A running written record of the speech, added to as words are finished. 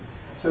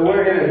So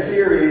we're in a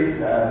series,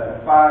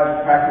 5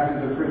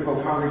 Practices of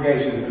Fruitful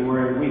Congregations, and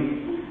we're in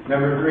week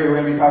number 3. We're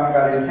going to be talking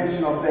about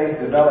intentional faith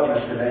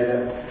development today.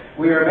 That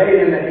we are made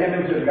in the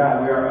image of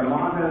God. We are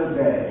Imago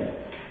Dei.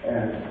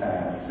 And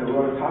so we're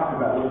going to talk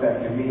about what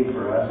that can mean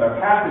for us. Our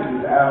passage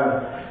is out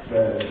of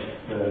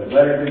the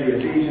letter to the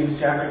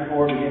Ephesians, chapter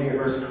 4, beginning at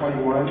verse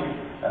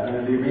 21. I'm going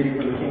to be reading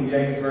from the King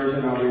James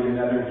Version. I'll read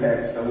another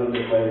text a little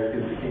bit later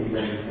because the King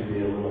James can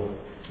be a little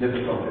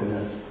difficult in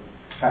this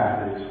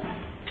passage.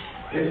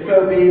 If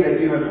so be that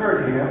you have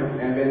heard him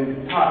and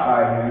been taught by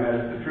him,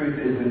 as the truth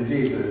is in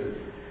Jesus,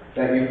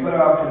 that you put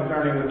off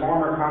concerning the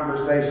former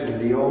conversation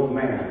the old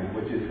man,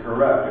 which is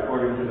corrupt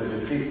according to the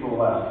deceitful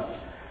lust,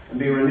 and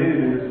be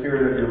renewed in the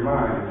spirit of your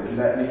mind, and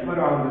that you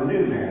put on the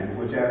new man,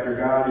 which after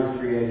God is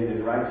created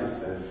in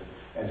righteousness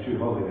and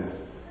true holiness.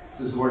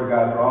 This is the word of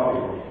God for all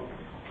people.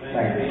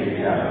 Thanks be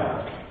to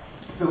God.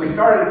 So we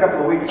started a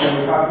couple of weeks ago,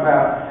 we talked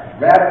about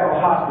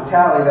radical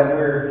hospitality, that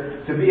we're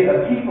to be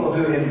a people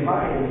who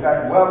invite, in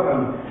fact,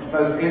 welcome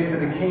folks into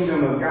the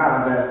kingdom of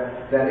God,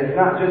 that it's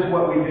not just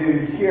what we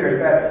do here.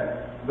 In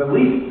fact, the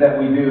least that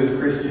we do as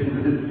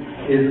Christians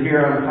is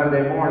here on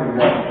Sunday morning,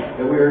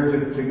 that we're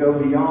to go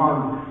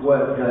beyond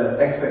what the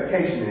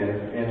expectation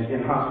is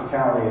in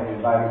hospitality and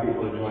inviting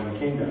people to join the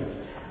kingdom.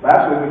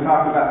 Last week we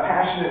talked about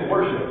passionate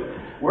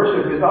worship.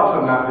 Worship is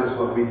also not just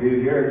what we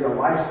do here, it's a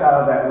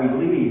lifestyle that we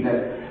lead,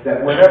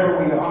 that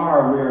wherever we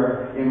are,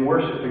 we're in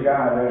worship to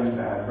God. And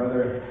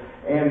Brother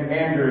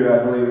Andrew,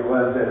 I believe it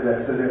was, that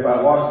said, if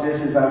I wash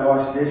dishes, I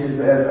wash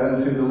dishes as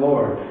unto the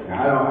Lord.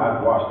 Now,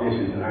 I've washed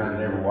dishes and I've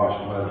never washed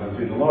them as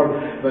unto the Lord,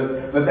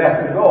 but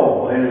that's the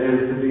goal, and it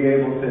is to be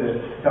able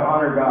to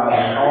honor God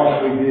in all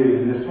that we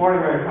do. And this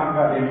morning we're going to talk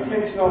about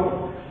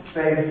intentional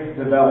faith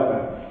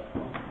development.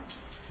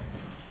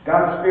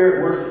 God's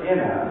Spirit works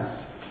in us,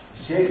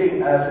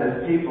 shaping us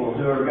as people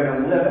who are going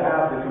to live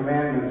out the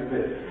commandments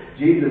that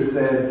Jesus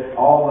said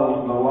all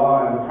the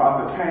law and the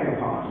prophets hang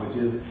upon, which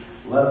is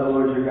love the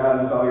Lord your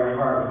God with all your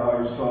heart, with all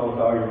your soul, with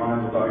all your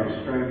mind, with all your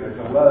strength, and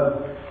to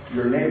love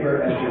your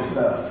neighbor as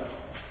yourself.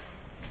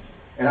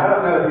 And I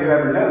don't know if you've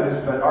ever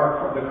noticed, but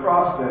the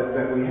cross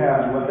that we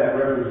have and what that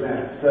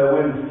represents. So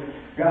when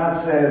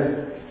God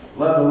says,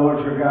 love the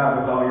Lord your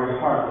God with all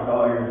your heart, with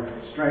all your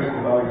strength,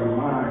 with all your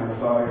mind,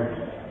 with all your,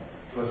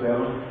 what's that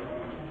one?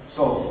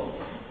 Soul.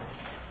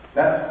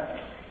 That's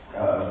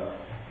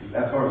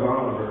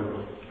horizontal or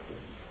vertical?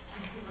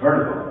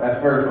 Vertical.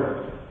 That's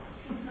vertical.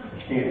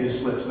 You can't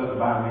just slip something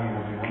by me.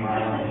 I'm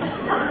right on.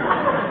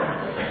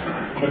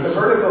 But the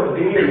vertical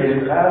being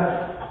is us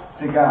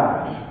to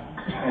God.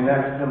 And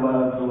that's to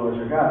love the Lord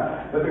your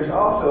God. But there's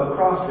also a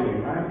cross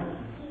being, right?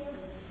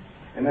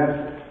 And that's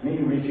me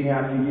reaching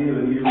out to you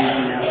and you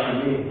reaching out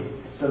to me.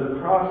 So the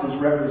cross is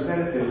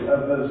representative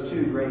of those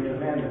two great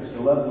commandments,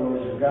 to love the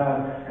Lord your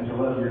God and to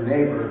love your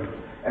neighbor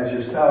as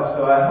yourself.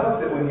 So I hope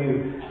that when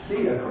you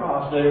see a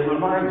cross, that it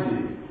reminds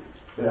you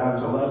that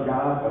I'm to love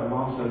God, but I'm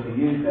also to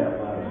use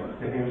that love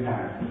to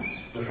impact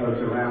the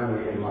folks around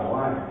me in my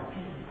life.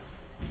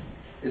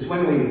 It's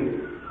when we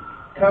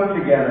come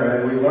together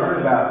and we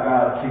learn about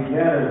God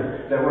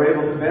together that we're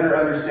able to better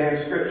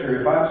understand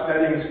Scripture. If I'm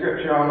studying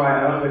Scripture on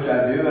my own, which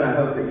I do, and I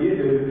hope that you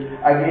do,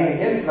 I gain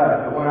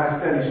insight. But when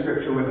I study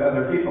Scripture with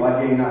other people,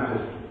 I gain not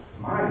just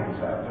my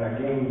insight, but I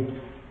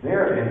gain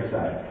their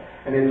insight.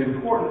 And it's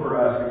important for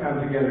us to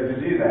come together to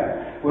do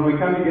that. When we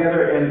come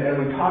together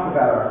and we talk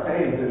about our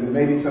faith and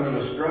maybe some of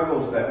the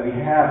struggles that we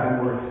have,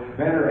 and we're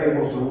better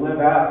able to live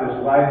out this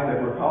life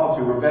that we're called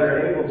to, we're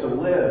better able to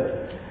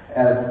live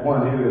as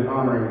one who is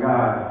honoring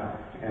God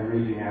and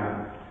reaching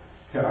out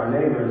to our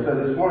neighbor. So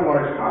this morning I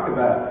want to talk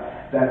about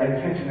that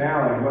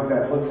intentionality and what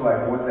that looks like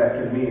and what that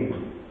can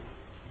mean.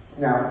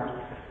 Now,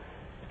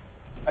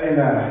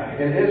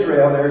 in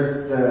Israel,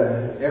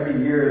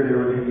 every year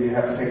you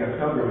have to take a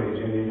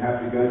pilgrimage and you have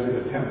to go to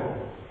the temple.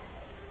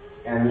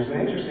 And there's an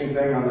interesting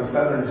thing on the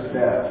southern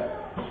steps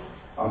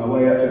on the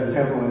way up to the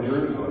temple in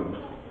Jerusalem.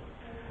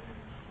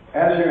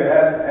 As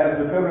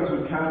the pilgrims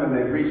would come and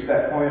they'd reach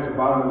that point at the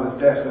bottom of the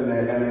steps and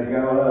they'd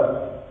go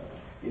up,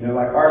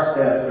 like our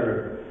steps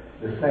are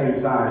the same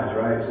size,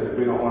 right? So that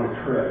we don't want to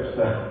trip.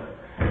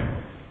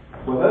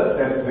 Well, those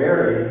steps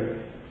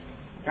vary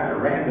kind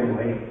of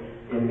randomly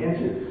in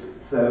inches.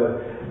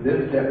 So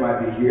this step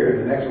might be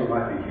here, the next one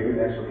might be here, the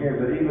next one here.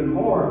 But even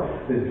more,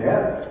 the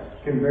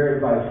depth can vary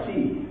by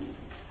feet.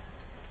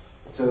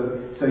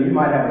 So you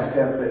might have a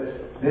step that's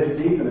this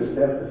deep and a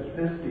step that's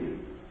this deep.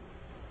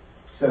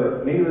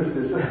 So needless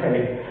to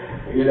say,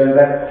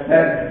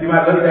 that you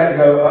might look at that and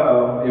go,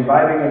 uh-oh,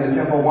 inviting in the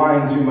temple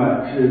wine too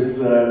much is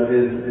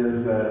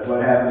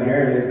what happened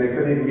here. And they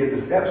couldn't even get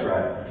the steps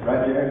right.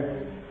 Right,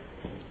 Jerry?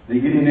 You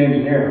didn't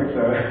engineer them,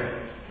 so...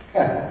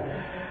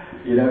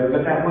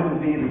 but that wouldn't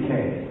be the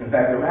case. In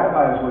fact, the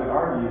rabbis would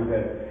argue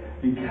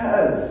that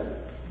because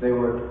they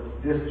were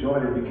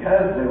disjointed,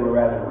 because they were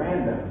rather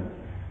random,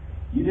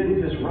 you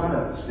didn't just run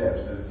up the steps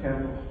to the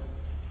temple.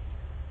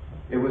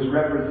 It was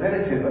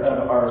representative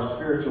of our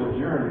spiritual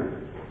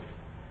journey.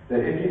 That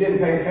if you didn't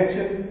pay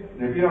attention,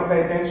 and if you don't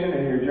pay attention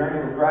in your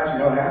journey with Christ, you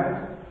know what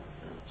happens?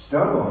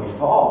 Stumble, you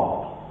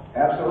fall.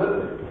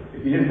 Absolutely.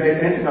 If you didn't pay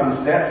attention on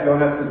the steps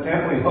going up to the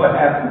temple, you know what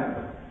happened?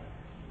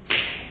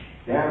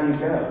 Down you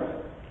go.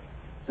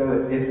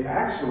 So it's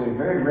actually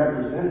very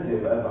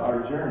representative of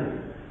our journey.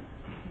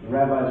 The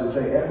rabbis would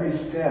say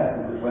every step,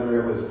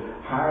 whether it was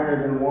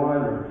higher than one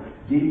or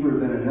deeper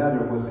than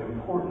another, was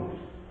important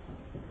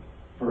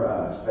for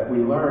us, that we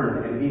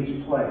learned in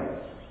each place.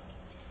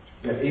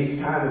 That each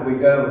time that we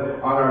go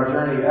on our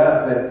journey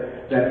up,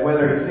 that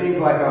whether it seems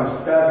like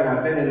I'm stuck and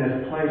I've been in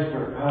this place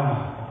for,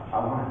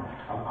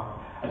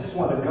 I just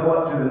want to go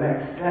up to the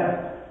next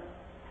step.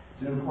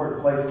 It's an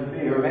important place to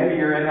be. Or maybe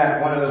you're in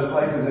that one of those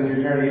places in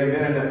your journey. You've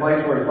been in a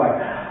place where it's like,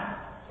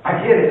 I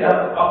get it.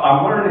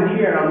 I'm learning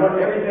here, and I'm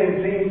learning.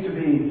 Everything seems to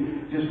be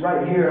just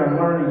right here. I'm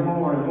learning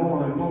more and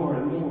more and more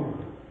and more.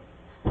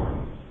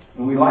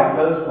 And we like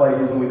those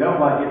places, and we don't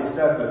like getting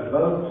stuck. But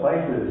both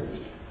places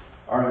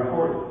are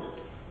important.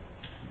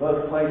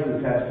 Both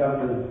places have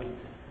something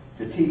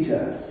to teach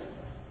us.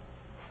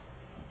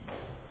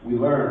 We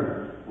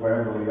learn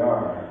wherever we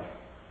are.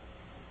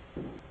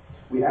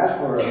 We asked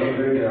for a little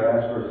bit ago. I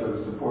asked for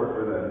some support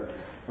for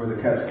the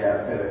Cub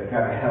Scouts to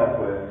kind of help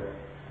with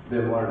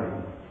them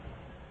learning.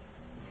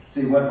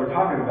 See, what we're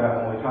talking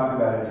about when we talk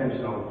about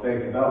intentional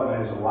faith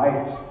development is a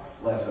life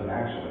lesson.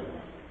 Actually,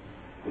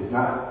 it's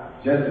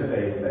not just a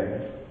faith thing.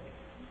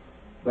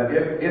 But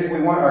if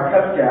we want our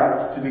Cub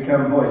Scouts to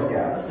become Boy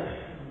Scouts,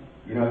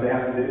 you know what they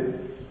have to do?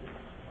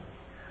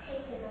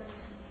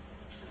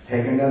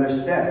 Take another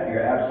step.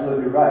 You're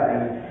absolutely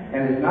right.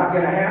 And it's not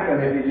going to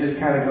happen if you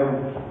just kind of go,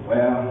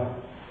 well,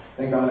 I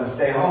think I'm going to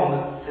stay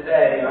home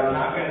today and I'm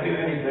not going to do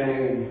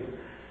anything.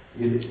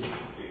 You're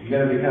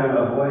going to become a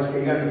Boy Scout.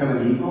 You're going to become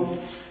an eagle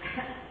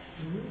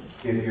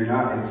if you're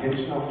not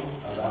intentional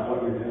about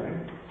what you're doing.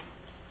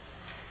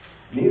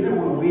 Neither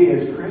will we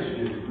as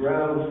Christians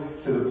grow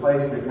to the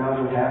place that God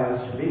would have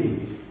us to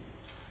be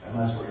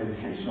unless we're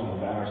intentional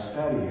about our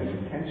study and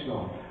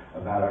intentional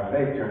about our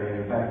faith journey. And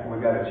in fact,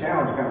 we've got a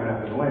challenge coming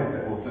up in Lent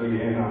that we'll fill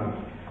you in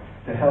on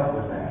to help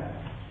with that.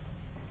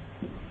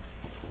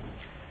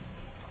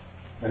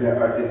 But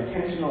our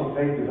intentional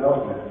faith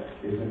development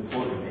is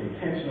important.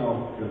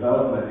 Intentional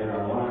development in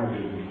our lives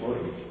is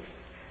important.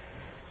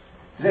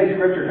 Today's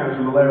scripture comes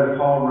from a letter that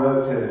Paul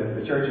wrote to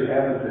the church at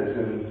Ephesus.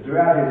 And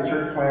throughout his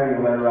church planting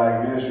and letter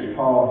writing ministry,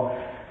 Paul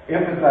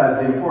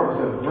emphasized the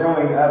importance of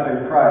growing up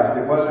in Christ.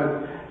 It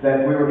wasn't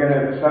that we were going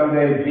to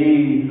someday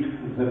be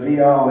the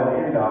be-all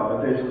and end-all,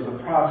 but this was a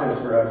process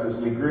for us as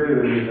we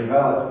grew and we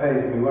developed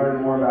faith. We learned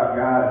more about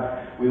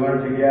God. We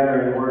learned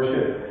together in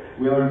worship.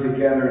 We learned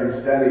together in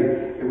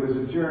study. It was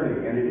a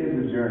journey, and it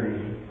is a journey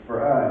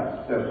for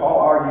us. So Paul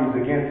argues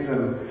against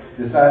some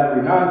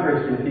decidedly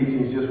non-Christian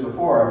teachings just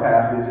before our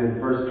passage in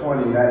verse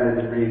 20. That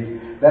is, it reads,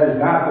 "That is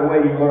not the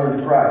way you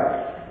learned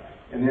Christ."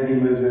 And then he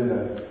moves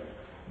into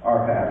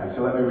our passage.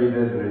 So let me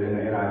revisit it in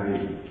the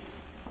NIV.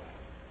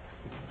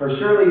 "For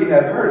surely you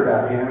have heard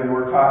about him and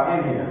were taught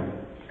in him,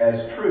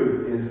 as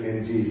truth is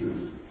in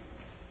Jesus."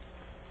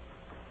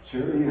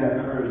 Surely you have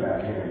heard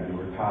about him and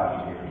were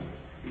taught in him,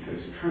 because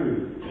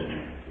truth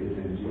is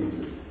in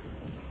Jesus.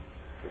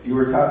 You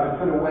were taught to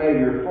put away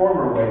your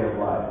former way of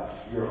life,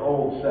 your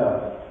old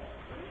self,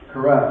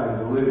 corrupt and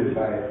deluded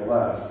by its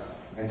lusts,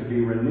 and to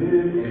be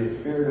renewed in the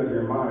spirit of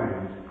your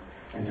minds,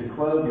 and to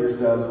clothe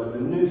yourselves with the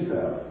new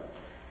self,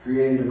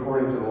 created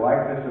according to the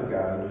likeness of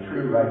God in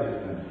true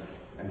righteousness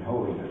and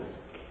holiness.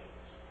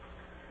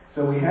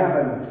 So we have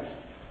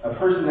a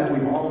person that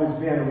we've always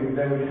been.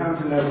 Then we come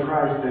to know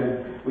Christ,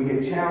 and we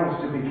get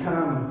challenged to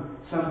become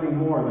something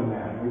more than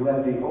that. We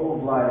let the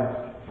old life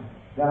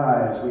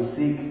die as we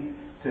seek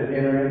to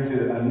enter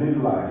into a new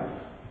life.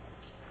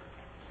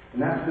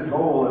 And that's the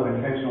goal of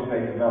intentional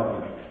faith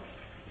development.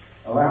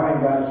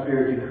 Allowing God's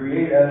Spirit to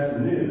create us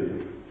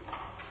new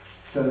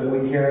so that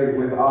we carry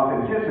with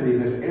authenticity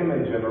this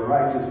image of a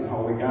righteous and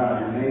holy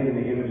God. You're made in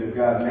the image of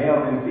God.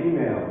 Male and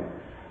female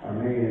are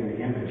made in the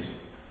image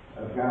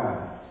of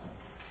God.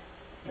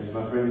 As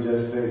my friend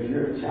Joe says,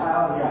 you're a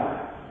child of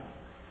God.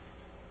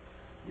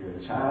 You're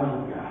a child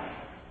of God.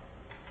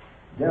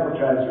 The devil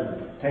tries to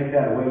take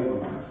that away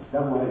from us.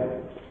 Double A.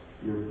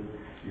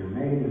 You're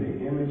made in the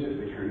image of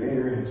the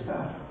Creator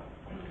himself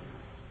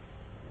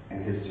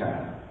and his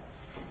child.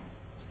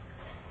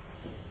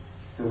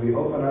 So we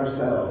open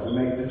ourselves, we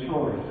make the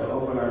choice to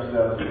open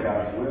ourselves to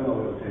God's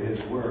will and to his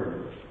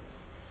word.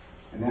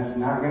 And that's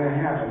not going to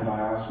happen by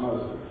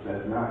osmosis.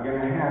 That's not going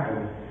to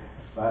happen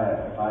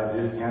by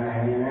just kind of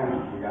hanging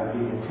out. We've got to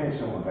be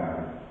intentional about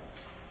it.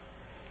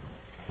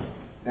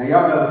 Now,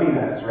 y'all know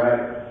Peanuts, right?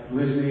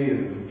 Lucy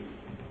and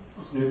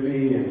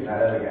Snoopy and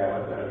that other guy.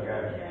 What's that other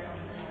guy?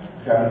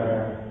 Charlie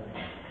Brown.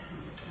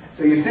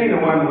 So you see the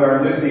one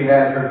where Lucy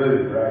has her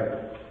booth, right?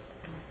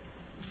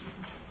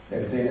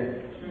 Have you seen it?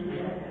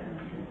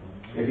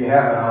 If you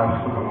haven't, I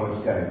don't know what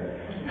to tell you.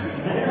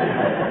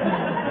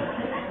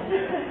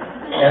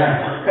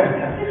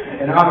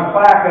 And on the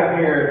plaque up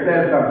here, it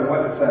says something.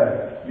 What does it say?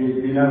 Do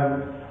you know?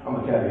 I'm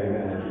going to tell you in a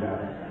minute. You know.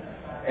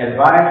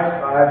 Advice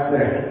 5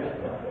 cents.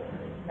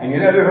 And you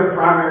know who her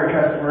primary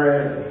customer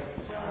is?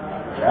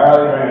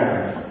 Charlie Brown.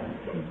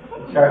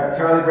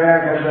 Charlie Brown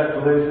comes up to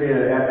Lucy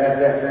at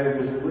that service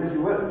and says, Lucy,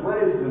 what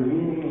is the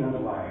meaning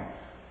of life?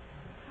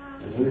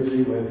 And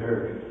Lucy with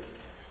her,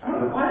 I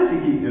don't know, why does he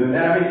keep doing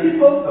that? I mean, she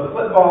pulls the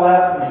football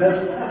out and does.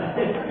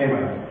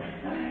 Anyway.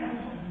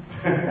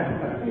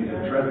 He's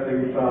a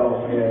trusting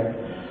soul, yeah.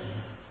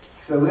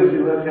 So Lucy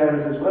looks at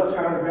him and says, well,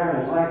 Charlie Brown,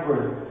 it's like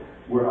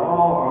we're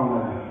all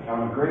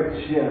on a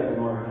great ship,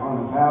 and we're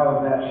on the bow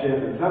of that ship.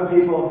 And some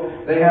people,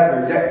 they have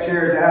their deck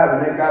chairs out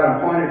and they've got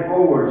them pointed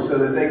forward so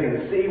that they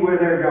can see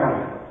where they're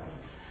going.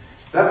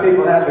 Some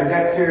people have their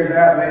deck chairs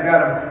out and they've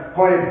got them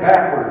pointed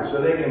backwards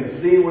so they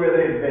can see where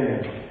they've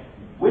been.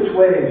 Which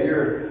way is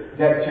your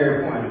deck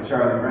chair pointed,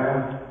 Charlie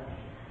Brown?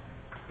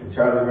 And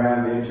Charlie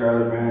Brown, being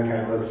Charlie Brown,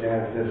 kind of looks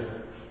down and says,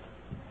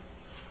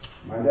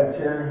 my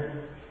deck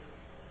chair?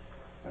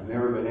 I've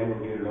never been able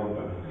to get it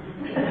open.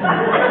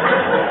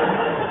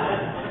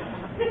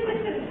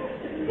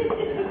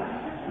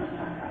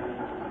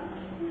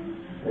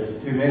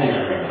 There's too many of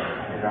us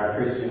in our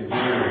Christian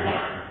journey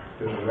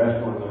who are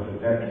wrestling with the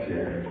deck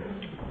chair.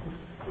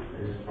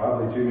 There's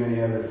probably too many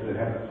of us that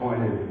haven't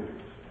pointed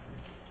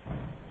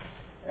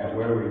at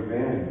where we've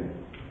been.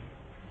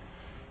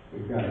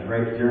 We've got a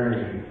great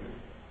journey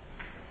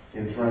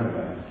in front of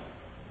us.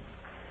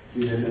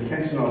 See, this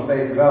intentional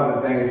faith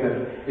development thing,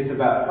 it's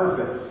about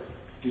purpose.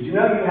 Did you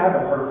know you have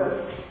a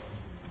purpose?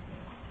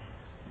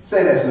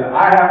 Say this,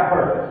 I have a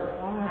purpose.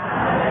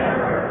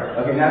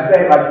 Okay, now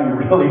say it like you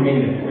really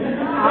mean it.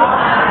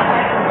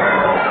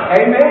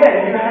 Amen.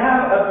 You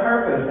have a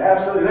purpose.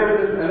 Absolutely. There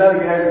was another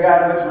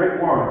guy, that's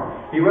Rick Warren.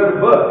 He wrote a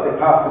book that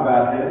talks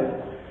about this.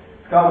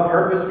 It's called The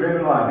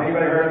Purpose-Driven Life.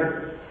 Anybody heard of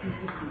it?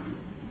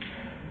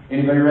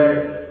 Anybody read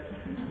it?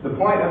 The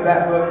point of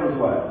that book was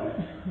what?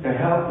 To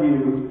help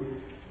you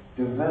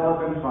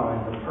develop and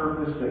find the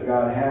purpose that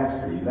God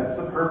has for you. That's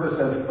the purpose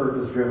of the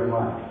purpose-driven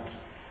life.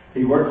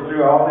 He works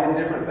through all these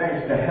different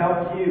things to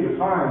help you to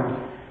find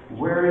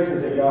where is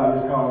it that God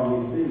is calling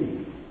you to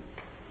be.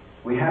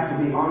 We have to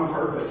be on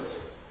purpose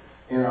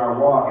in our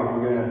walk if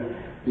we're going to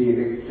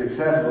be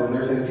successful. And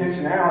there's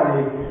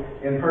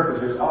intentionality in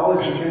purpose. There's always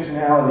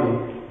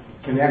intentionality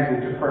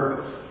connected to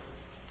purpose.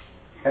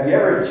 Have you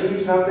ever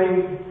achieved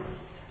something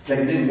that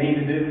you didn't mean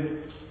to do?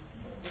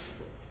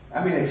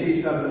 I mean,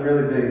 achieve something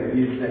really big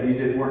that you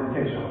just weren't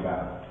intentional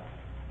about.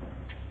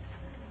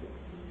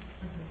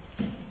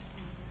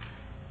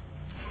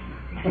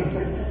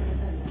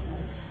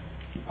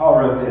 Paul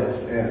wrote this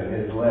in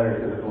his letter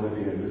to the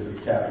Philippians. This is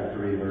chapter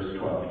 3, verse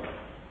 12.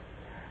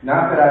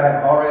 Not that I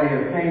have already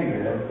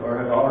obtained this or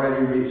have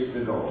already reached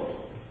the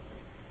goal,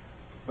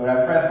 but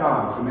I press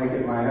on to make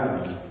it my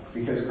own,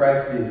 because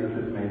Christ Jesus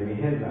has made me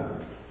his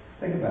own.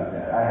 Think about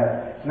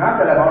that. It's not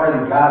that I've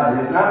already got it.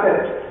 It's not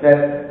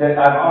that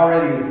I've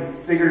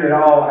already figured it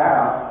all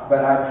out,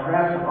 but I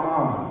press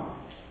on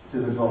to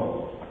the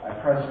goal. I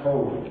press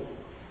forward.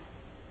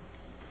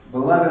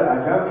 Beloved,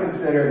 I don't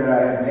consider that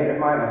I have made it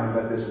my own,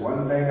 but this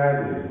one thing I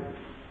do.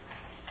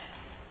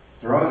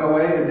 Throwing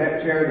away the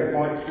deck chair that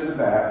points to the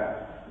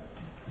back,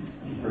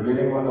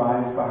 forgetting what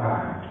lies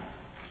behind,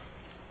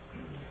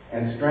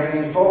 and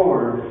straining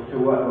forward to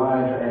what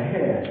lies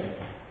ahead,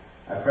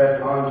 I press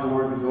on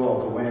toward the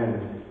goal to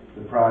win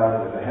the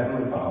prize of the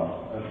heavenly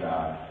call of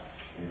God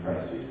in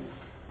Christ Jesus.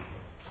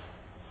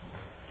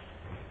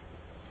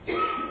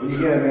 When you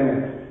get a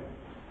minute,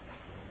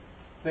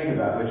 think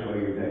about which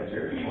way your deck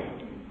chair is pointing.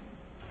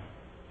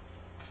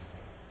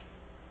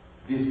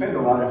 Do you spend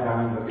a lot of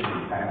time looking at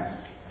the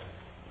past?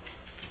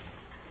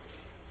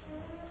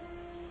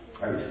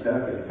 Are you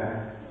stuck in the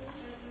past?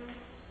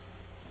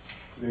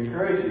 I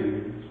encourage you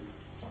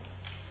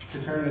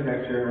to turn the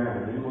deck chair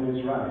around. Even when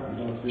it's right, you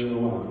don't do it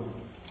alone.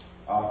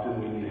 Often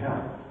we need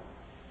help.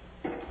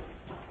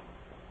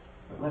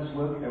 But let's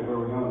look at where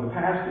we're going. The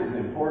past is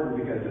important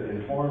because it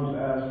informs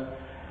us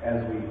as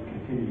we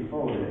continue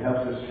forward. It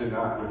helps us to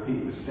not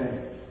repeat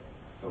mistakes.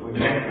 But we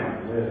must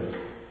not live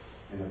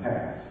in the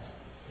past.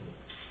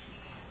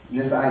 And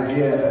this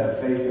idea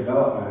of faith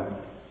development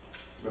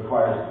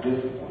requires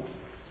discipline.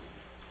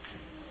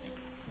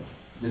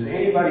 Does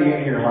anybody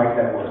in here like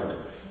that word?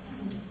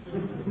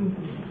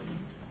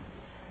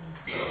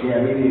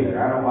 Yeah, me neither.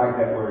 I don't like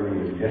that word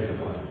either,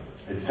 discipline.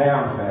 It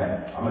sounds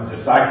bad. I'm a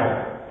disciple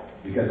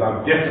because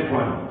I'm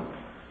disciplined.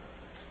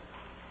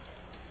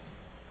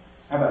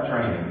 How about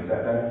training? Is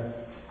that better?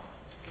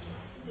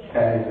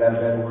 Okay, is that a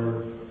better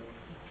word?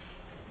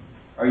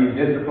 Are you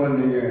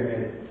disciplined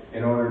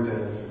in order to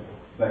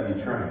let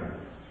you train?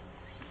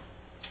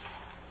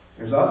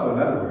 There's also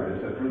another word.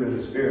 It's a fruit of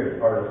the Spirit,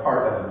 part of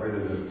the fruit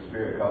of the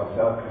Spirit called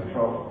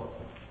self-control.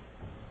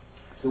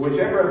 So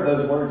whichever of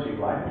those words you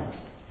like,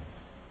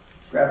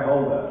 grab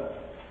hold of,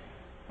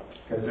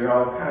 because they're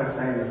all kind of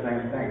saying the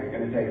same thing. It's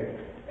going to take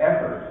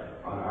effort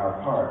on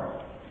our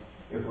part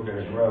if we're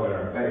going to grow in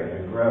our faith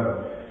and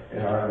grow in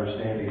our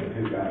understanding of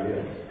who God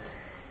is.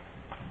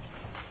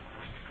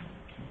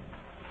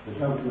 But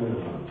don't do it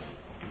alone.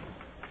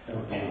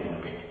 Don't do it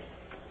alone.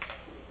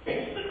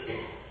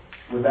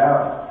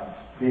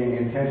 Without being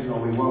intentional,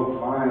 we won't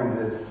find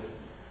this.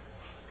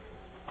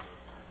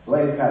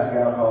 Blaise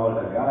Pascal called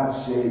it a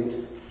God-shaped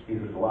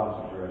He's a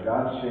philosopher, a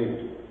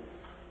God-shaped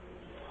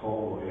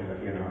hole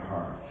in our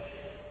heart.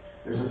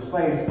 There's a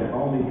place that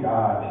only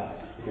God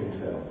can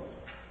fill.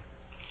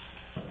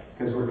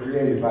 Because we're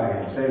created by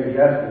Him. St.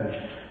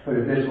 Augustine put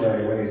it this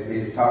way when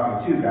he's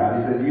talking to God.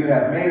 He says, "You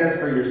have made us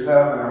for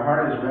yourself, and our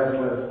heart is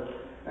restless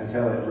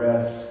until it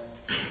rests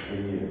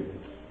in you."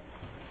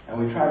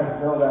 And we try to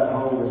fill that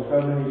hole with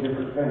so many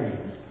different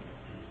things.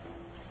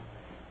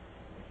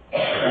 We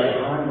try to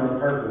find our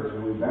purpose,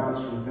 and we bounce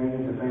from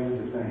thing to thing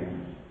to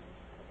thing.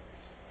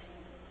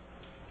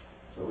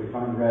 But we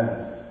find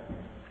rest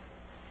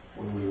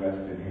when we rest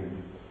in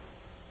Him.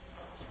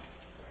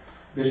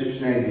 Bishop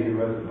Schneider, who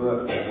wrote the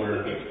book that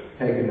we're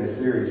taking this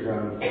series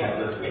from, at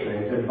verse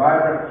 8, said,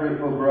 "Vibrant,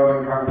 fruitful,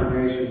 growing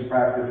congregations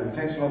practice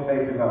intentional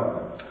faith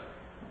development.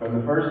 From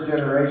the first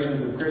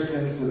generations of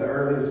Christians to the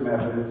earliest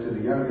Methodists to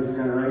the youngest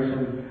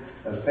generation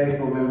of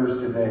faithful members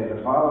today,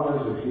 the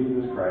followers of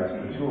Jesus Christ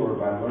mature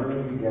by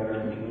learning together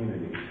in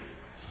community.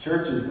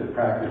 Churches that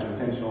practice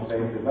intentional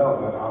faith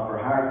development offer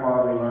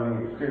high-quality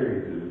learning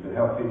experiences that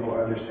help people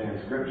understand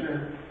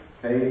Scripture,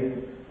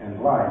 faith, and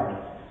life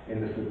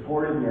in the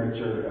supportive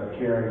nurture of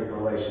caring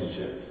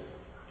relationships."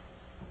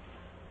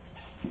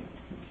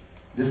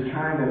 This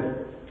kind of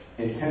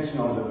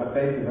intentional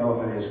faith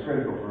development is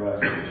critical for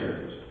us in the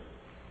church.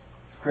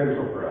 It's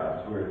critical for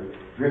us. We're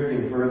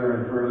drifting further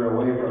and further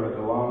away from it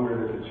the longer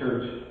that the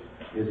church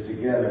is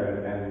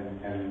together,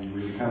 and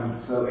we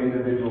become so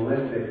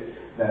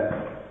individualistic that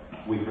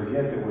we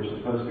forget that we're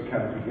supposed to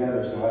come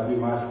together. So I do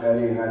my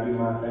study and I do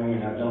my thing,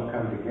 and I don't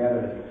come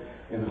together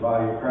in the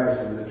body of Christ.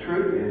 And the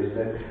truth is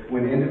that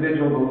when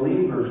individual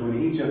believers,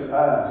 when each of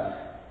us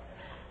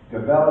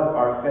develop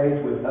our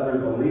faith with other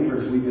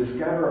believers, we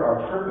discover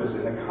our purpose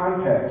in the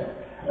context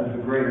of the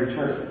greater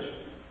church.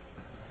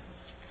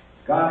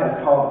 God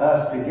has called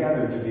us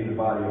together to be the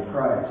body of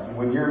Christ. And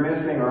when you're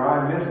missing or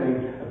I'm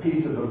missing, a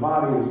piece of the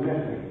body is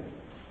missing.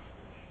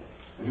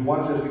 And He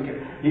wants us to.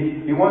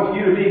 He wants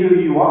you to be who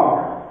you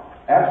are.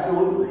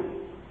 Absolutely.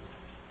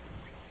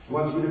 He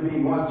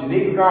wants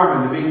Geneva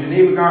Garmin to be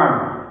Geneva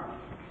Garmin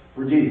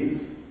for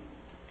Jesus.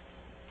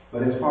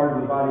 But as part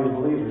of the body of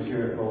believers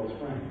here at Bolt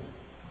Springs,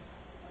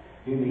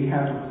 He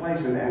has a place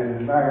and a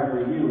desire for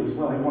you as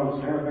well. He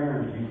wants Sarah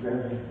Barron to be Sarah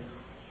Barron.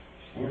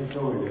 Ann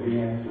Story to be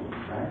Ann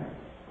Story, right?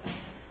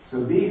 So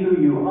be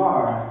who you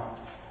are,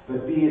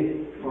 but be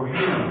it for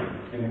Him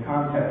in the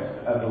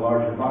context of the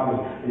larger body.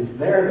 It's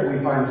there that we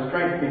find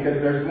strength,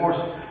 because there's more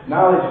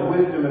knowledge,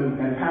 wisdom,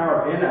 and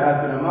power in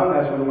us and among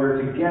us when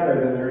we're together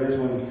than there is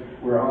when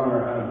we're on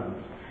our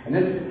own. And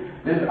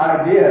this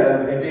idea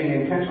of being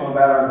intentional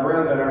about our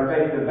growth and our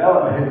faith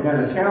development is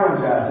going to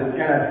challenge us. It's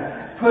going to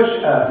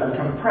push us and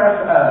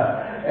compress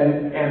us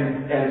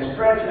and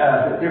stretch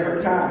us at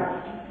different times.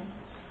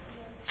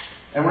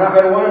 And we're not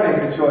going to want to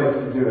make the choice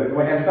to do it.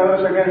 And some of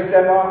us are going to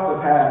step off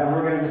the path, and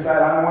we're going to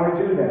decide, I don't want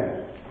to do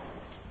that.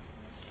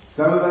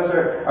 Some of us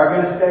are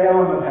going to stay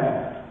on the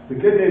path. The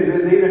good news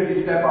is, even if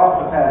you step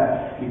off the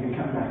path, you can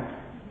come back.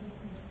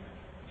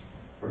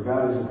 For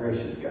God is a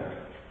gracious God.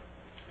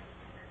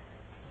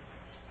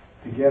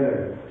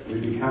 Together, we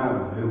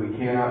become who we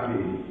cannot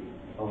be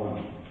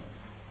alone.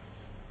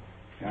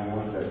 God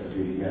wants us to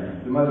be together.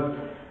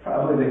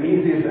 Probably the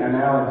easiest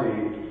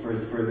analogy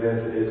for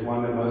this is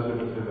one that most of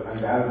us have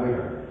undoubtedly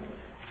heard.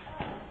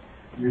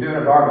 You're doing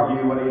a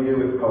barbecue, what do you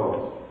do with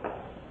coals?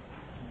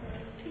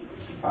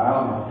 You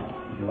pile them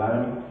up, you light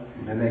them,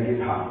 and then they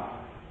get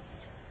hot.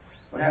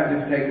 What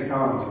happens if you take the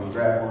tongs and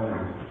grab one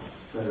and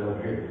set it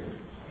over here?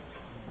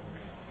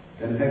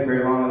 Doesn't take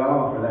very long at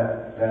all for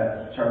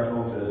that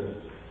charcoal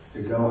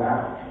to go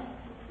out.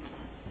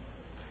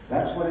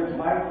 That's what it's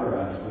like for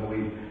us when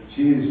we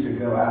choose to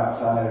go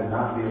outside and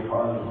not be a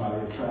part of the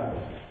body of Christ.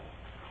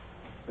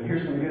 But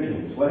here's some good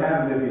news. What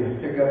happens if you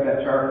pick up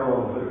that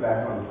charcoal and put it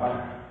back on the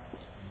fire?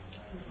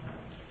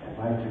 It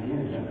lights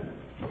again, doesn't it?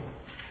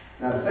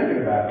 Now, I was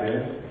thinking about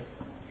this.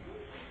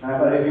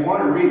 But if you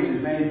want to reach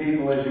as many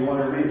people as you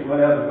want to reach,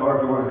 what else? Or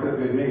if you want to cook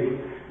good meat,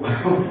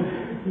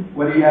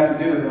 what do you have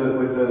to do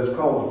with those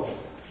coals?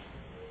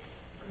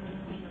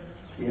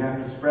 You have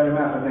to spread them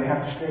out, but they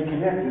have to stay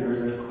connected or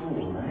they're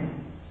cool, right?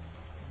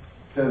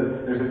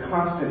 So there's a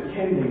constant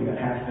tending that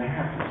has to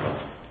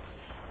happen.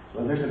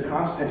 Well, there's a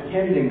constant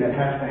tending that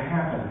has to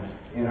happen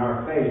in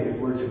our faith if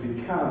we're to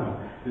become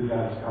who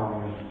God is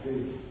calling us to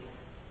be.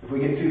 If we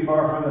get too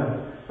far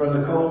from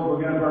the coals,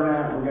 we're going to burn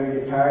out, we're going to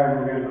get tired,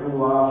 we're going to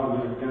cool off, and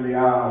we're going to be,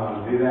 I don't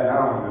want to do that, I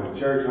don't want to go to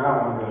church, I don't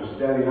want to go to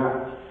study,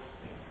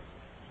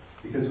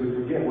 because we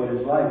forget what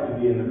it's like to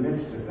be in the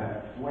midst of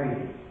that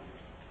weight,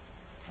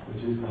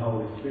 which is the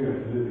Holy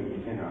Spirit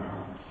moving in our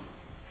hearts.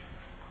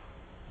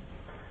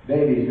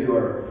 Babies who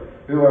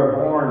are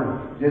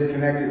born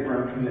disconnected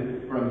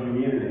from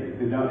community,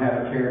 who don't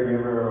have a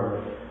caregiver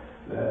or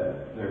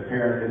their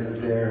parent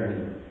isn't there,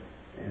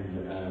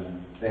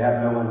 and they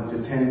have no one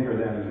to tend for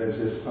them. There's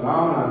this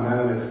phenomenon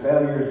known as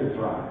failure to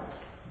thrive.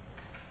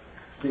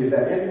 See, if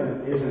that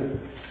infant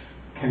isn't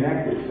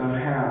connected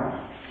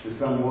somehow to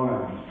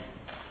someone,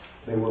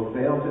 they will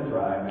fail to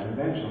thrive, and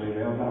eventually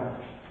they'll die.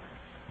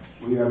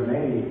 We are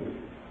made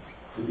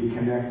to be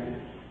connected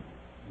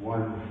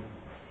one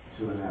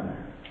to another.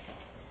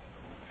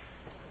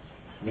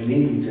 We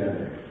need each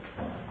other.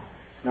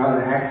 It's not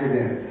an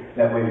accident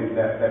that we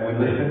live,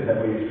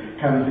 that we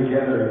come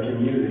together in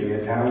community.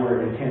 It's how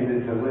we're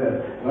intended to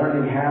live.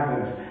 Learning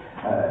happens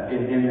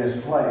in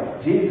this place.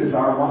 Jesus,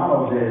 our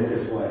model, did it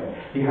this way.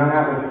 He hung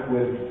out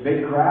with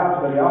big crowds,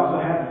 but he also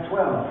had the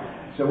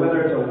 12. So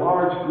whether it's a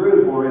large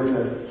group or it's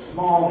a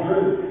small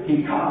group,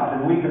 he taught,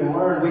 and we can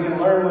learn. We can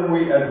learn when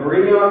we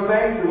agree on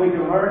things, and we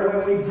can learn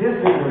when we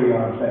disagree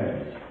on things.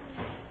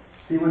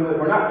 See, we're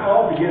not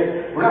called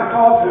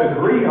to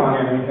agree on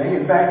everything.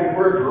 In fact, if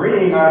we're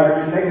agreeing on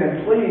everything,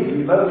 then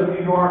please, those of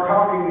you who aren't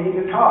talking need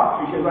to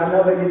talk, because I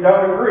know that you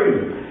don't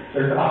agree.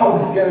 There's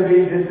always going to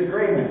be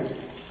disagreements.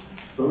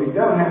 But we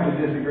don't have to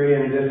disagree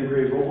in a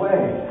disagreeable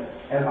way.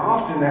 And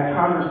often that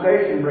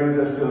conversation brings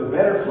us to a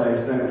better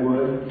place than it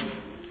would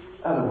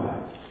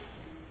otherwise.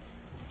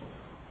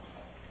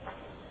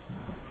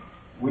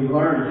 We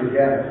learn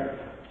together.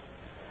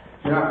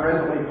 If you're not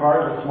presently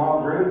part of a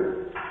small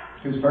group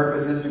whose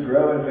purpose is to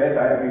grow in faith,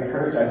 I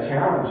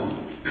challenge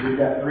you. We've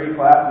got 3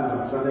 classes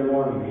on Sunday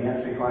morning. The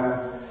Yancey class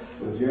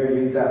with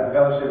Jerry meets out in the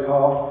fellowship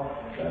hall.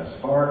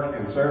 Spark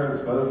and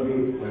Servants both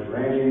meet with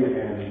Randy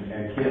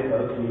and Kit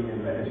both meet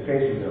in the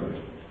education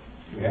building.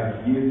 We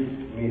have youth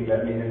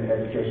that meet in the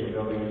education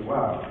building as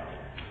well.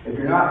 If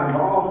you're not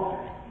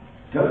involved,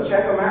 go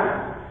check them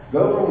out.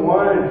 Go from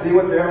one and see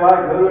what they're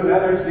like. Go to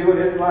another, see what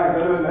it's like.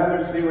 Go to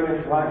another, see what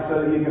it's like,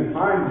 so that you can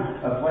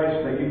find a place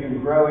that you can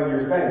grow in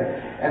your faith.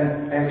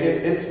 And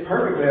it's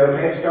perfectly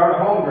okay to start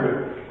a home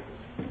group.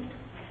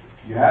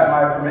 You have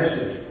my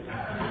permission.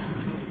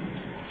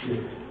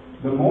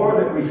 The more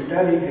that we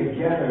study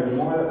together, the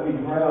more that we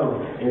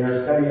grow in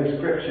our study of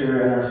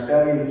Scripture and our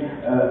study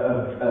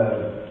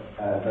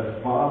of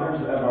the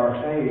fathers of our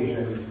faith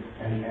and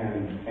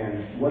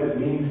what it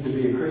means to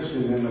be a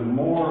Christian, then the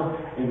more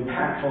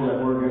impactful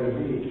that we're going to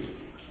be.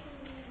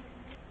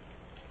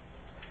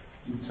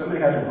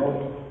 Somebody has a vote?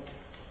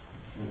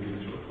 Let me do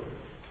this real quick.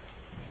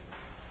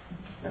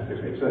 That's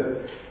okay. So,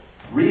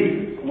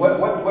 read. What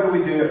do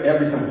we do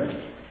every Sunday?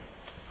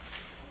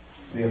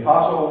 The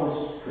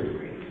Apostles'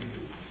 Creed.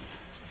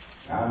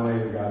 I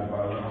believe in God the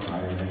Father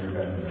Almighty, maker of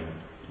heaven and earth.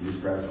 He's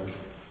present.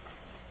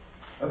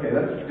 Okay,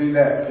 let's do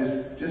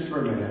that just for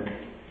a minute.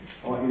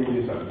 I want you to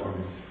do something for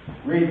me.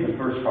 Read the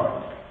first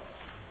part.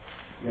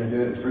 You're going to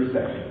do it in 3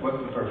 sections. What's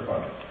the first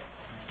part?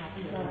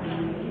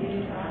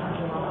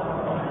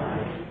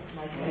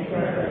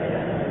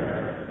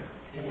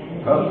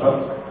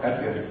 Oh, that's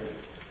good.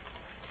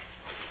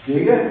 Do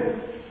you?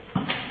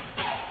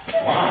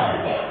 Why?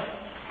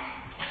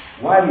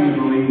 Why do you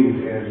believe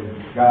in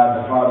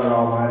God the Father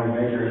Almighty,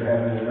 maker of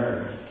heaven and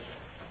earth?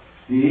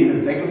 Do you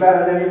even think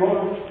about it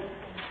anymore?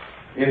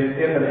 If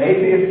an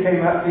atheist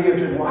came up to you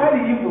and said, why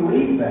do you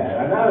believe that?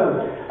 I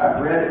know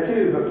I've read it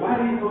too, but why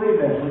do you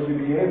believe that? Would you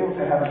be able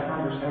to have a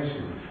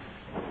conversation?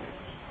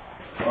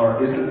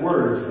 Or is it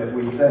words that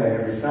we say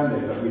every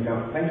Sunday that we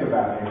don't think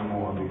about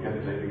anymore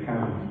because they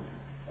become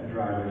a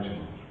dry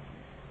ritual?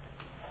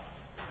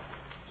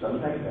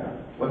 Something to think about.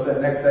 What's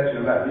that next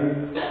section about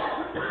Jesus?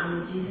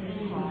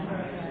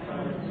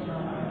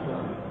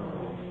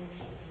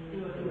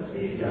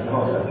 Yeah, the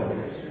whole section.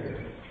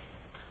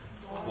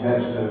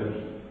 Judge the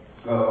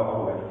go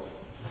all the way.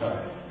 Sorry.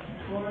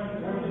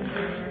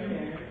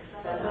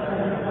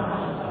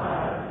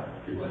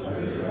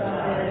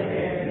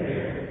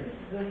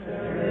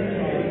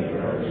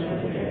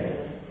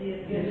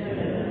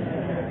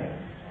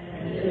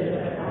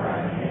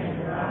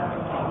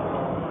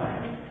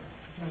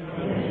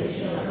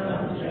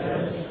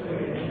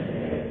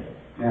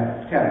 Now,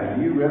 Kevin,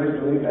 do you really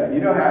believe that? You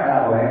know how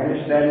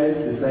outlandish that is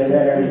to say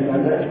that every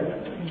Sunday?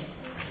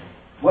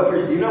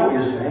 You know what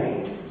you're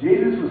saying?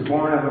 Jesus was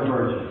born of a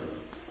virgin.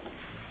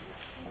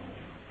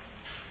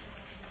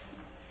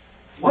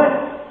 What?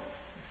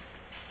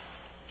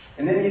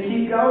 And then you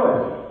keep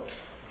going.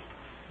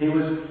 He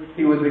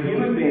was a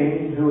human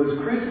being who was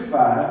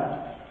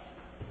crucified,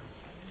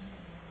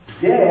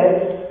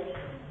 dead,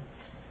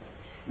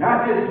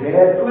 not just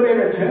dead, put in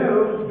a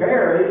tomb,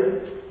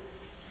 buried.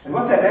 And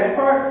what's that next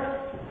part?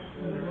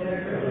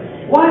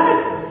 What?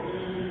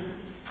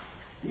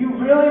 Do you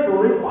really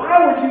believe?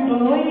 Why would you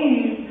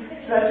believe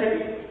such a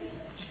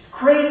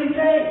crazy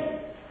thing?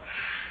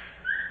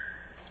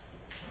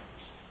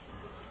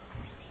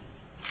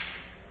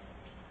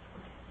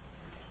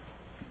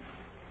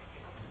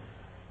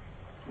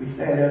 We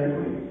say it every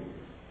week.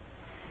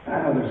 And I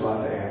know there's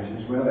lots of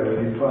answers. Well, there were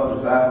these 12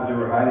 disciples who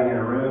were hiding in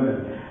a room, and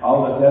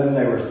all of a sudden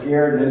they were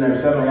scared, and then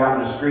they're suddenly out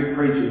in the street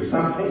preaching.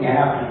 Something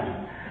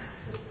happened.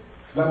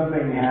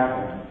 Something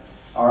happened.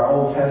 Our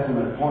Old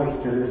Testament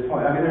points to this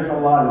point. I mean, there's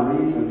a lot of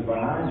reasons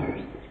behind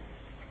it.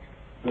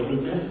 But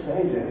we just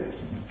say this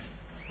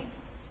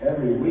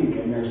every week,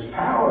 and there's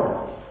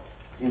power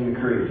in the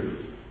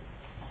creed.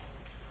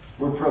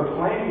 We're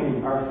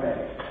proclaiming our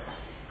faith.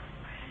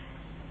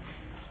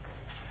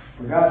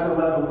 For God so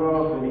loved the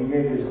world that He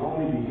gave His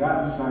only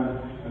begotten Son,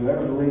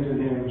 whoever believes in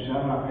Him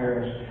shall not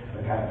perish,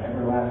 but have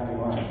everlasting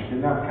life. He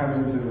did not come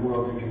into the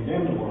world to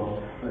condemn the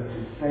world, but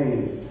to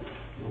save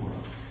the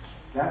world.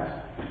 That's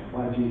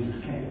why Jesus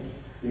came,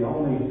 the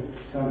only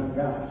Son of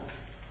God.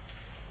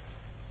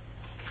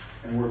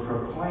 And we're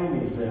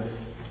proclaiming this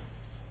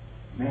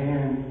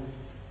man,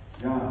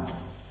 God,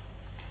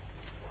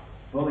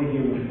 fully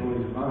human,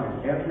 fully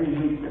divine, every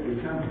week that we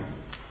come here.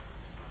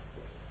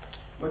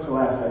 What's the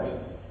last section?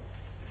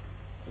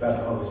 About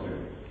the Holy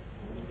Spirit.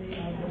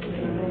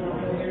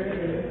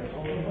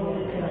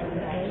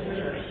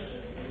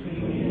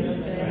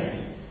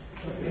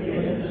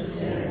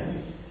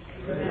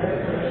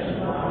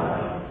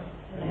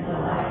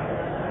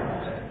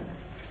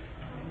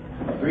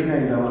 Three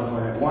things I want to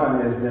point out. One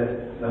is that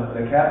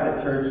the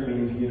Catholic Church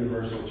means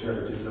universal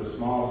church. It's a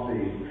small c.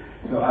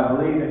 So I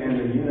believe in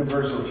the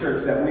universal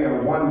church, that we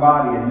are one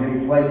body in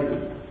many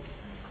places.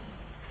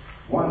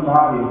 One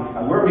body.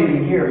 We're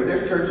meeting here, but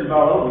there's churches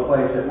all over the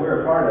place that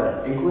we're a part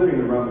of, including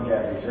the Roman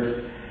Catholic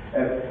Church.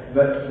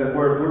 But that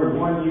we're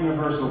one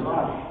universal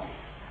body.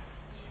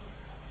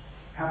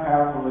 How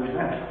powerful is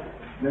that?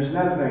 There's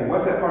another thing.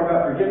 What's that part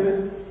about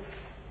forgiveness?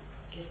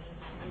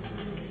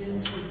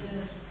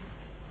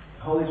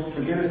 Holy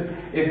forgiveness.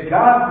 If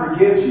God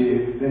forgives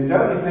you, then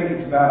don't you think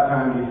it's about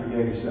time you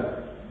forgave yourself?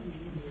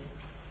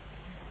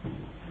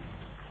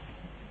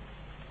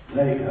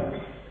 Let it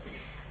go.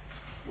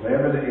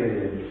 Whatever it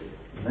is,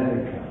 let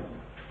it go.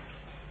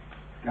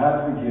 God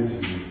forgives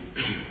you.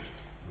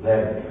 Let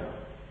it go.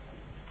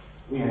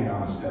 We hang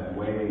on to stuff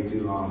way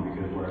too long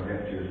because we're a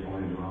debt is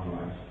pointed the wrong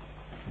way.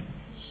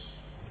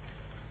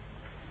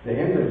 The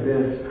end of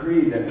this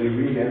creed that we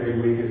read every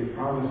week is the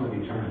promise of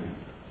eternity.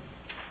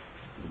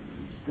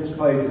 This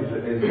place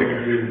is going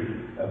to be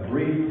a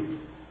brief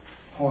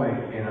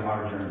point in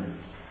our journey.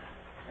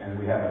 And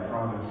we have a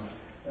promise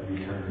of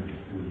eternity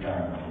through the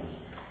power of the Holy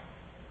Spirit.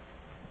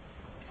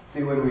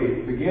 See, when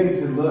we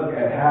begin to look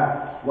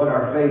at what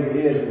our faith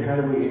is and how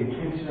do we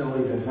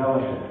intentionally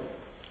develop it,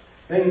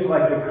 things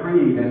like the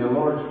creed and the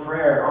Lord's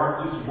Prayer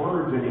aren't just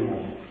words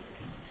anymore.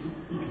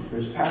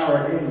 There's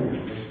power in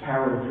them. There's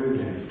power through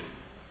them.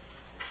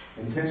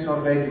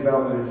 Intentional faith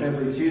development is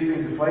simply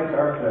choosing to place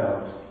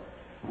ourselves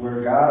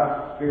where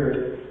God's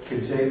Spirit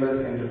can shape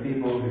us into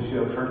people who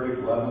show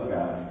perfect love of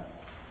God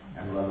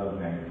and love of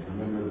neighbor.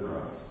 Remember the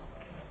cross.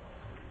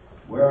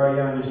 Where are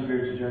you on your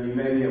spiritual journey? You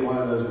may be at one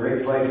of those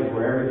great places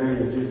where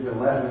everything is just a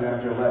lesson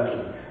after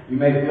lesson. You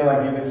may feel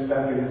like you've been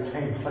stuck in the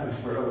same place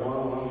for a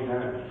long, long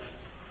time.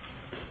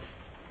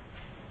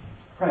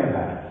 Pray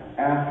about it.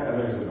 Ask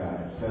others about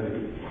it so that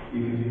you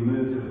can be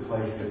moved to the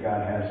place that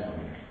God has for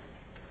you.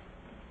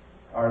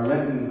 Our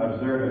Lenten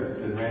observance,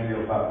 and Randy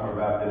will talk more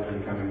about this in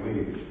the coming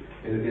weeks,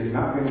 is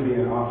not going to be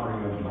an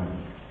offering of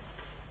money.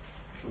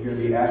 We're going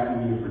to be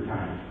asking you for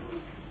time.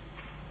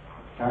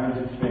 Time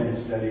to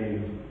spend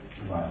studying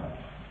the Bible.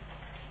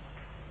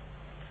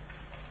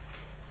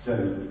 So,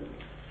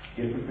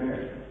 get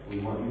prepared. We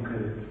want you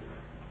to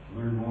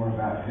learn more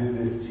about who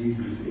this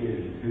Jesus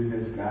is, who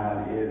this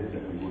God is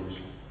that we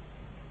worship.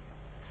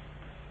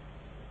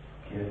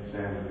 Kids,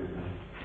 stand with us.